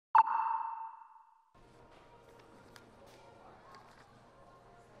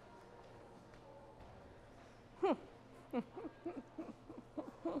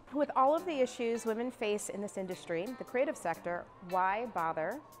With all of the issues women face in this industry, the creative sector, why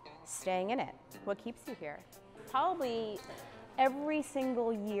bother staying in it? What keeps you here? Probably every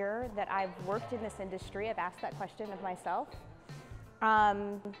single year that I've worked in this industry, I've asked that question of myself.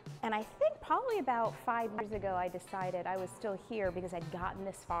 And I think probably about 5 years ago, I decided I was still here because I'd gotten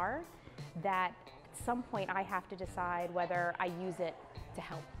this far, that at some point I have to decide whether I use it to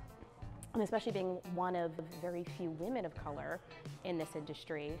help. And especially being one of the very few women of color in this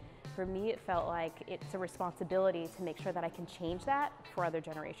industry, for me it felt like it's a responsibility to make sure that I can change that for other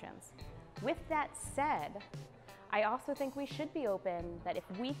generations. With that said, I also think we should be open that if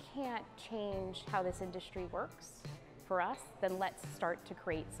we can't change how this industry works for us, then let's start to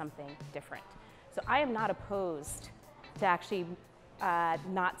create something different. So I am not opposed to actually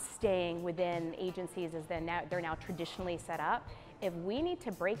not staying within agencies as they're now traditionally set up. If we need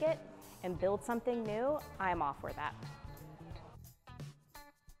to break it and build something new, I'm all for that.